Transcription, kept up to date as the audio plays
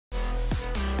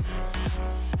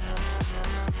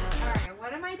Alright,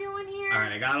 what am I doing here?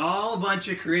 Alright, I got a bunch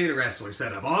of creator wrestlers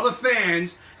set up. All the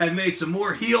fans have made some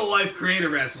more heel life creator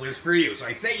wrestlers for you. So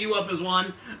I set you up as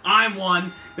one. I'm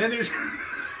one. Then there's...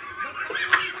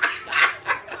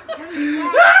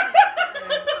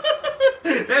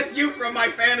 That's you from my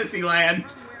fantasy land.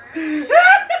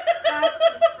 That's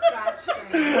disgusting.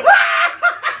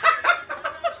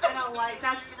 I don't like,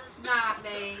 that's not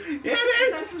me. Yeah, it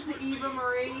is. That's just the Eva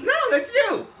Marie. No, that's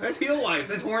you. That's heel wife.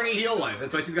 That's horny heel wife.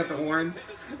 That's why she's got the horns.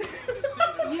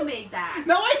 You made that.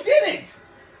 No, I didn't.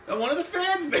 One of the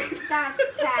fans made that.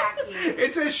 That's tacky.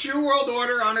 It says Shoe World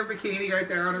Order on her bikini right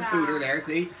there on her cooter there.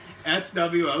 See?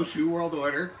 SWO, Shoe World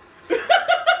Order. The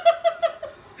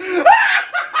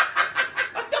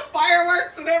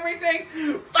fireworks and everything.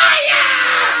 Fire!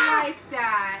 I like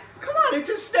that. Come on, it's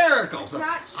hysterical. It's So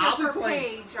not stripper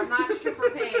Paige. I'm not stripper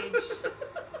Paige.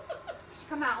 She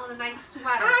come out with a nice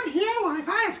sweater. I'm here, wife.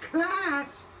 I have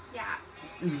class. Yes.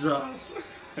 Yes.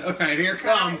 Alright, here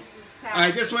comes.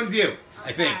 Alright, this one's you,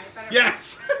 I think.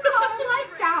 Yes. Oh, I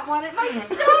like that one. It's my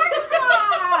star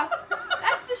top.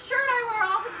 That's the shirt I wear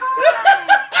all the time.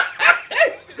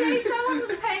 See, someone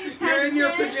was paying attention. You're in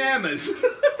your pajamas. And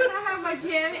I have my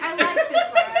jammy. I like this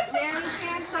one. I have jammy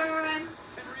pants on.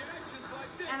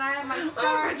 And I have my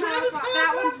star top on.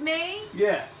 That one's me?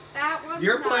 Yeah. That one's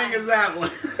You're playing as that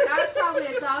one. That's probably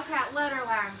a Dog Cat Letter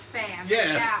Lounge fan.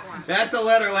 Yeah. That one. That's a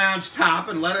Letter Lounge top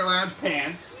and Letter Lounge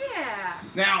pants. Yeah.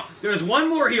 Now, there's one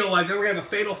more heel wife, then we're going to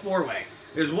have a fatal four-way.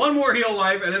 There's one more heel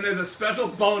wife, and then there's a special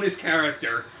bonus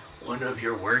character. One of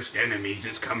your worst enemies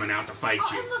is coming out to fight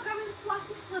you. And look, I'm in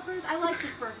fluffy slippers. I like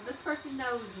this person. This person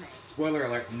knows me. Spoiler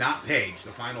alert, not Paige.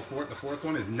 The fourth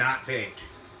one is not Paige.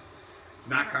 It's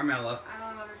not Carmella. I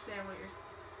don't understand what you're saying.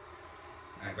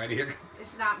 Alright, ready here?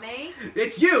 It's not me?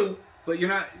 It's you, but you're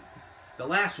not the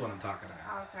last one I'm talking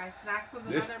about. Okay, Snacks with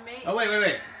another me. Oh,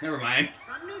 wait. Never mind.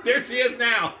 There she is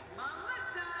now.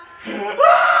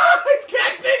 Ah, it's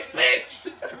Catfish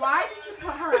Bitch! Why did you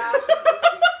put her out?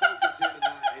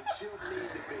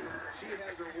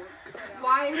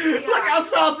 Why is she Look how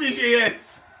salty she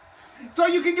is! So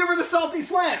you can give her the salty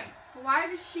slam. Why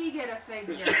does she get a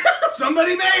figure?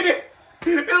 Somebody made it!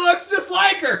 It looks just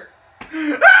like her!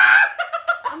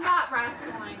 I'm not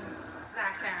wrestling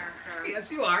that character. Yes,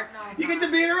 you are. No, I'm you get not.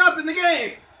 to beat her up in the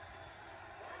game.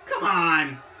 Come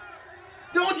on.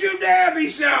 Don't you dare be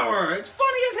sour. It's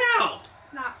funny as hell.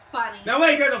 It's not funny. Now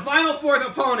wait, there's a final fourth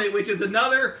opponent, which is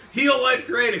another heel life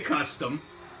created custom.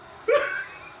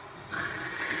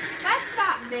 That's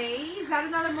not me. Is that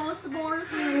another Melissa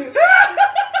Morrison? Look at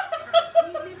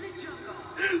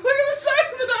the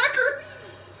size of the knockers.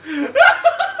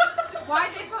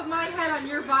 Why'd they put my head on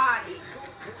your body?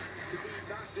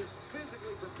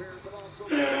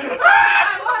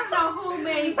 I want to know who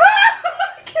made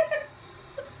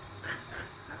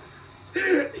You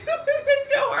made me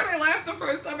so hard I laughed the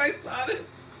first time I saw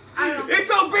this.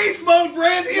 It's obese mode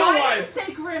brand heel Why wife. does it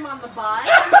say Grim on the butt?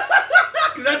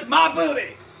 Because that's my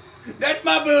booty. That's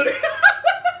my booty.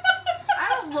 I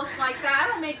don't look like that. I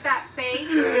don't make that face.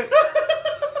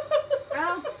 I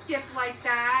don't skip like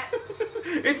that.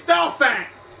 It's doll fat.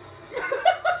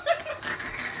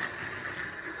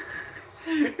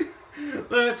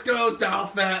 Let's go, doll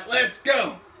fat. Let's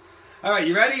go. All right,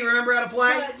 you ready? You remember how to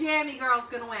play? The Jammy Girl's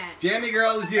gonna win. Jammy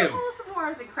Girl is you. Melissa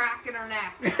Morrison cracking her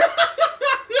neck.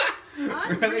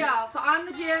 Unreal. So I'm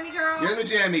the Jammy Girl. You're the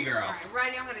Jammy Girl. All right,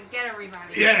 ready? I'm gonna get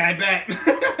everybody. Yeah, I bet.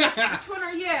 Which one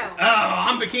are you? Oh,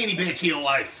 I'm Bikini Bitch heel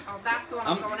life. Oh, that's the one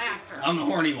I'm going after. I'm the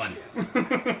horny one. I'm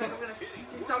gonna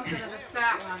do something to this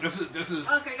fat one. This is.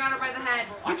 Look, I got her by the head.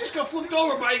 I just got flipped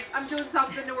over, Mike. I'm doing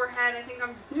something to her head. I think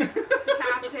I'm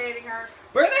decapitating her.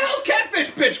 Where the hell's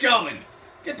Catfish Bitch going?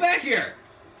 Get back here.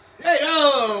 Hey,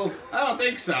 no. I don't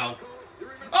think so.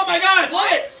 Oh my God, Why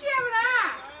what? does she have an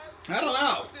axe? I don't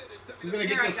know. She's gonna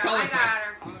get Here this I go. I colorful. got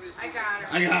her. I got her.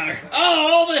 I got her.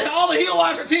 Oh, all the heel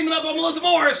wives are teaming up on Melissa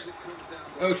Morris.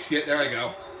 Oh shit, there I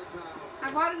go.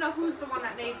 I want to know who's the one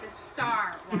that made this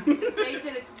star one. Because they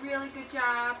did a really good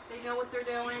job. They know what they're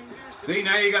doing. See,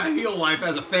 now you got heel wife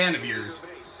as a fan of yours.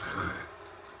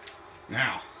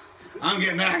 Now, I'm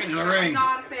getting back into the I'm ring.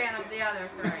 not a fan of the other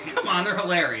three. Come on, they're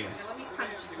hilarious. Okay, let me punch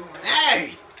you some more.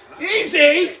 Hey,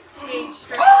 easy. Age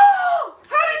straight. Oh,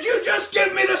 how did you just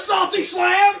give me the salty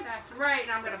slam? That's right,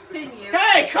 and I'm going to pin you.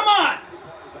 Hey, come on.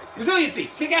 Resiliency,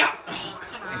 kick out. Oh,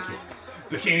 God, Come thank on.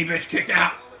 you. Bikini bitch kicked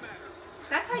out.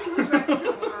 That's how you address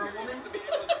too for a woman.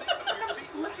 I'm just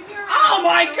flipping your Oh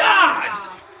my arms. God!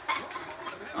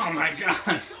 Oh my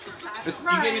God. That's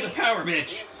You gave me the power,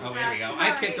 bitch. Oh, there we go. That's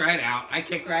I kicked right out. I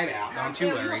kicked right out. Don't you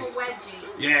Okay, worry. you have a wedgie.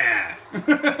 Yeah.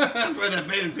 That's where that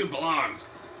bathing suit belongs.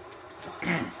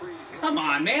 Come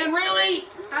on, man, really?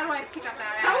 How do I pick up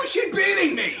that axe? How is she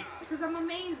beating me? Because I'm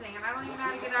amazing and I don't even know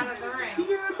how to get out of the ring.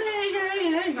 You're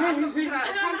amazing. So I'm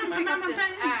gonna pick up this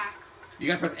axe. You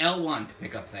gotta press L1 to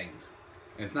pick up things.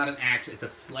 And it's not an axe, it's a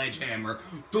sledgehammer.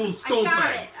 I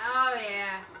got it. Oh,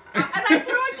 yeah. And I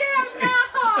threw it down.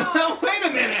 No! Wait a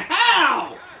minute,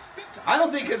 how? I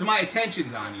don't think because my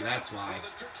attention's on you, that's why.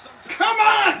 Come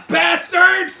on,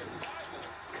 bastard!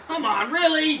 Come on,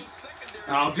 really?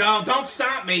 Oh, don't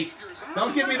stop me.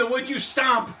 Don't give me the would you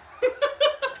stomp.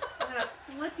 I'm gonna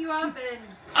flip you up and...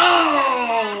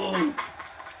 Oh!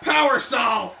 Power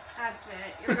salt! That's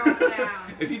it. You're going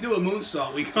down. If you do a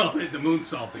moonsault, we call it the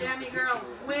moonsaulting. Jammy girl's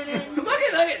winning. Look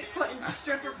at it! Putting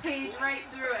stripper page right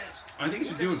through it. I think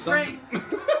she's doing something. That's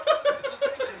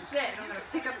it. I'm gonna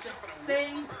pick up this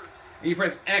thing. You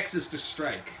press X is to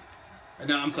strike.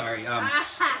 No, I'm sorry.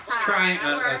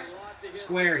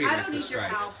 Square here is to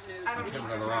strike. I don't need your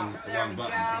help. the wrong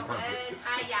button on purpose.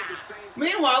 Yeah.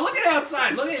 Meanwhile, look at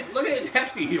outside. Look at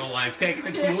Hefty Heel Wife taking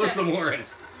it to Melissa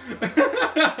Morris. We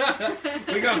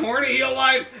got Horny Heel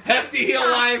Wife, Hefty Heel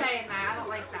Wife. Stop saying that. I don't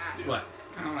like that. What?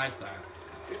 I don't like that.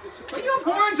 But you have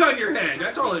horns on your head.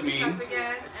 That's all it means.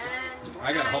 Again,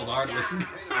 I gotta hold hard to this. You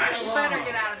better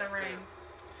get out of the ring.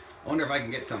 I wonder if I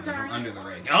can get something from under the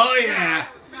ring. Oh yeah!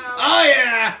 No. Oh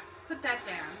yeah! Put that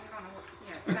down. You don't know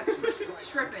what, that's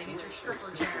stripping. It's your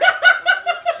stripper chair.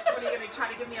 What are you gonna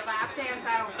try to give me a lap dance?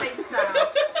 I don't think so.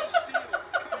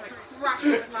 I'm gonna crush it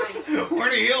with my...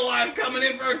 Horny Heel Wife coming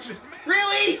in for a...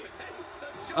 Really?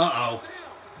 Uh-oh.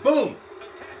 Boom.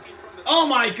 Oh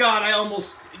my god,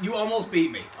 you almost beat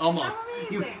me. Almost.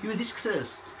 You were this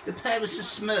close. The pad was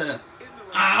just smooth.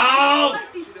 Ow! I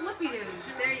like these flippy dudes.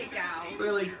 There you go.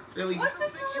 Really? Really? What's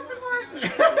this Melissa Morrison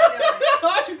doing?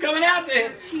 Oh, she's coming out to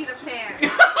him. Cheetah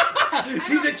pants.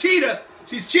 She's a cheetah.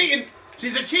 She's cheating.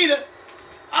 She's a cheetah.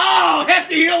 Oh,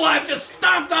 Hefty Heel Wife just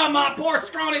stomped on my poor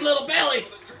scrawny little belly.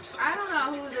 I don't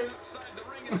know who this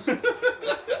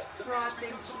broad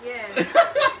thinks she is.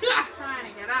 Trying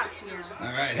to get up here. All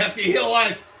right, Hefty Heel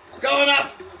Wife going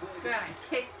up. Good, I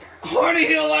kicked her. Horny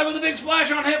Heel Wife with a big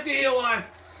splash on Hefty Heel Wife.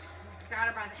 Got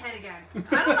her by the head again.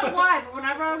 I don't know why, but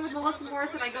whenever I'm with Melissa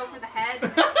Morrison, I go for the head.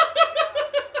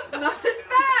 Notice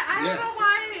that? I don't know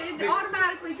why it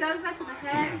automatically does that to the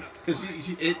head. Because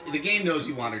the game knows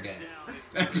you want her dead.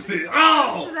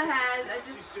 Oh! To the head. I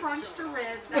just crunched her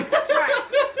ribs. That's right.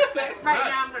 That's right.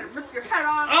 Now I'm gonna rip your head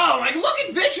off. Oh, like look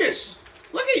at Vicious.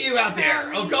 Look at you out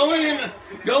there. Oh,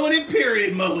 going in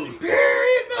period mode.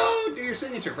 Period mode. Do your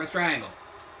signature. Press triangle.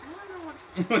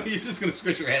 You're just gonna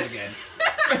squish your head again.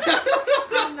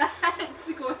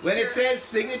 When it says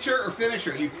signature or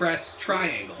finisher, you press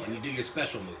triangle and you do your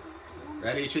special move.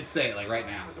 Ready? It should say it like right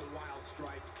now.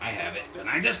 I have it, and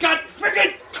I just got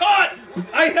freaking caught.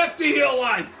 I have to heal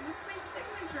life. What's my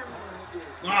signature move?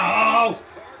 Oh!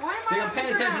 Why am See, I'm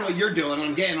paying attention to what you're doing, and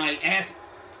I'm getting my ass.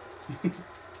 Did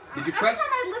you press? Every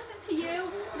time I listen to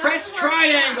you, press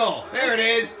triangle. There it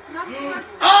is. Nothing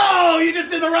Oh! You just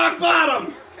did the rock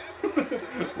bottom.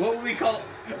 What would we call?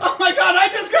 Oh my god! I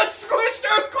just got squished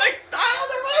earthquake style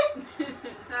the right.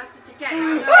 That's what you get.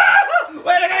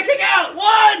 Wait! I gotta kick out.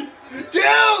 1, 2.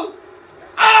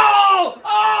 Oh!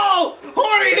 Oh!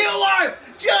 Horny Heel Wife!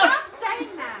 Just. Stop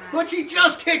saying that. But she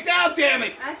just kicked out. Damn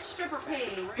it! That's stripper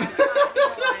page. That's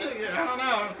not I don't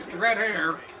know. Red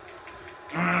hair.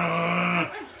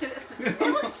 It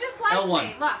looks just like L1.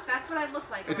 me. Look, that's what I look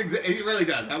like. It really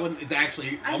does. It's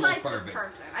actually almost like perfect. This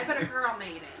person. I bet a girl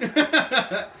made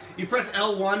it. You press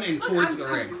L1 and towards the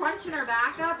ring. I'm crunching her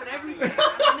back up and everything.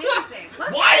 I'm amazing.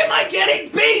 Look. Why am I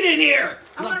getting beat in here?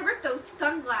 I want to rip those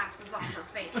sunglasses off her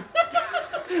face.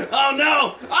 Oh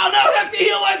no! Oh no! Hefty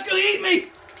Heel Wife's gonna eat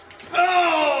me!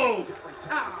 Oh!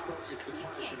 Oh, you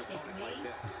can't kick me.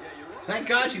 Thank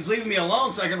God she's leaving me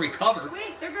alone so I can recover.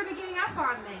 Wait, they're gonna be getting up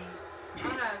on me. I'm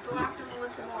gonna go after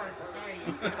Melissa Morrison. There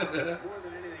you go.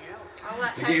 I'll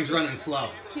let the game's running slow.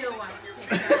 Heel Wife take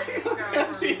care of this girl.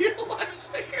 Hefty Heel Wife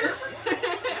take care of her.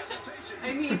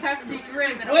 I mean, Hefty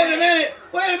Grim. Wait a minute!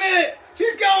 Wait a minute!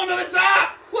 She's going to the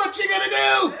top! What's she gonna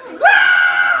do?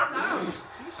 Ah!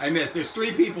 I missed. There's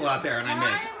 3 people out there and I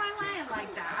missed. Why am I laying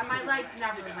like that? My legs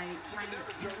never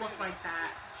look like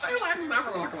that. My legs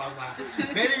never look like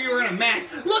that. Maybe you were in a match.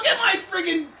 Look at my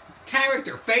friggin'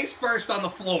 character, face first on the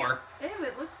floor. Ew,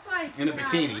 it looks like... In a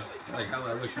bikini. Like how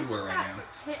I wish you were right now.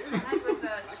 Hit in the head with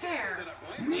a chair.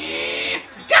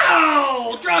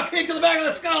 Go! Drop kick to the back of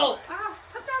the skull! Oh,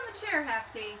 put down the chair,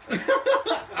 Hefty.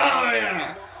 Oh,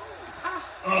 yeah.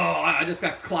 Oh, I just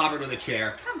got clobbered with a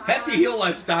chair. Come on. Hefty Heel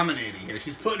Wife's dominating here.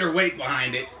 She's putting her weight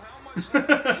behind it.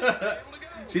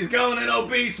 She's going in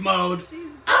obese mode.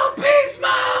 Obese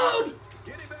mode!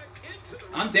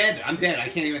 I'm dead. I'm dead. I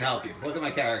can't even help you. Look at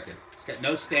my character. He's got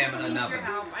no stamina, nothing. Your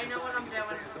help. I know what I'm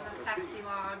doing from this hefty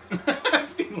log.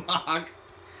 Hefty log.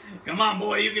 Come on,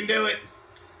 boy. You can do it.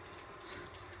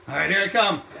 All right, here I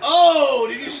come. Oh,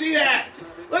 did you see that?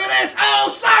 Look at this. Oh,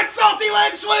 side salty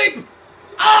leg sweep.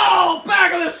 Oh,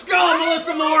 back of the skull,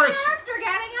 Melissa Morris. After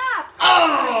getting up.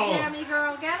 Oh. Dammy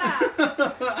girl, get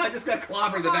up. I just got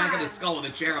clobbered in the back of the skull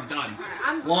with a chair. I'm done.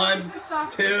 I'm 1,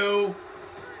 2,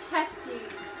 hefty.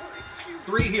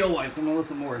 3 heel wipes, and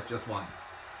Melissa Morris just won.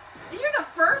 You're the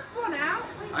first one out.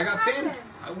 Wait, I got pinned.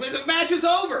 The match is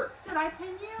over. Did I pin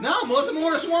you? No, Melissa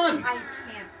Morris won. I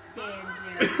can't stand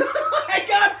you. I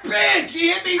got pinned. She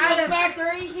hit me in the back.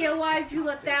 Out of 3 heel wipes, you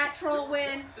let that troll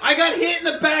win. I got hit in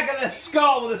the back of the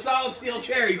skull with a solid steel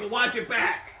chair. You can watch it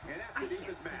back. I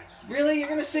can't stand you. Really? You're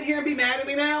gonna sit here and be mad at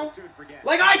me now?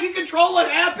 Like I can control what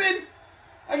happened?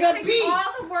 I got beat.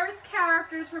 All the worst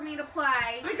characters for me to play.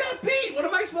 I got beat. What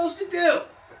am I supposed to do?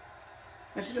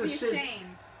 I should be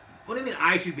ashamed. What do you mean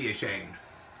I should be ashamed?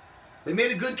 They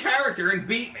made a good character and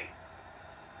beat me.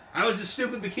 I was the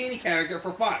stupid bikini character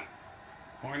for fun.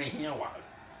 Horny heel wife.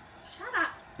 Shut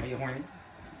up. Are you horny?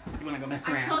 You want to go mess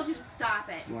around? I told you to stop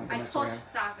it. I told you to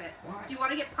stop it. Why? Do you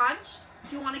want to get punched?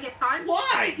 Do you want to get punched?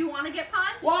 Why? Do you want to get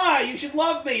punched? Why? You should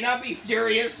love me, not be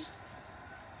furious.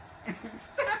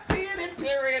 Stop being in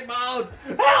period mode.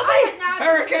 Help me!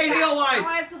 Hurricane heel wife. Now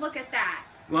I have to look at that.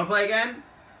 You want to play again?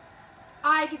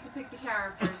 I get to pick the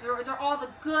characters. They're all the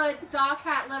good Dog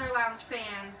Hat Litter Lounge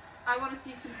fans. I want to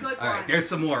see some good ones. All right, there's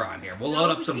some more on here. We'll load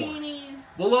up some more. Bikinis.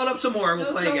 We'll load up some more.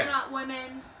 We'll play again. No donut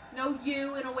women. No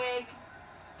you in a wig.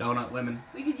 Donut women.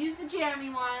 We could use the jammy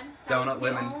one. Donut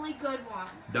women. The only good one.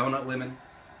 Donut women.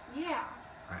 Yeah.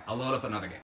 All right, I'll load up another game.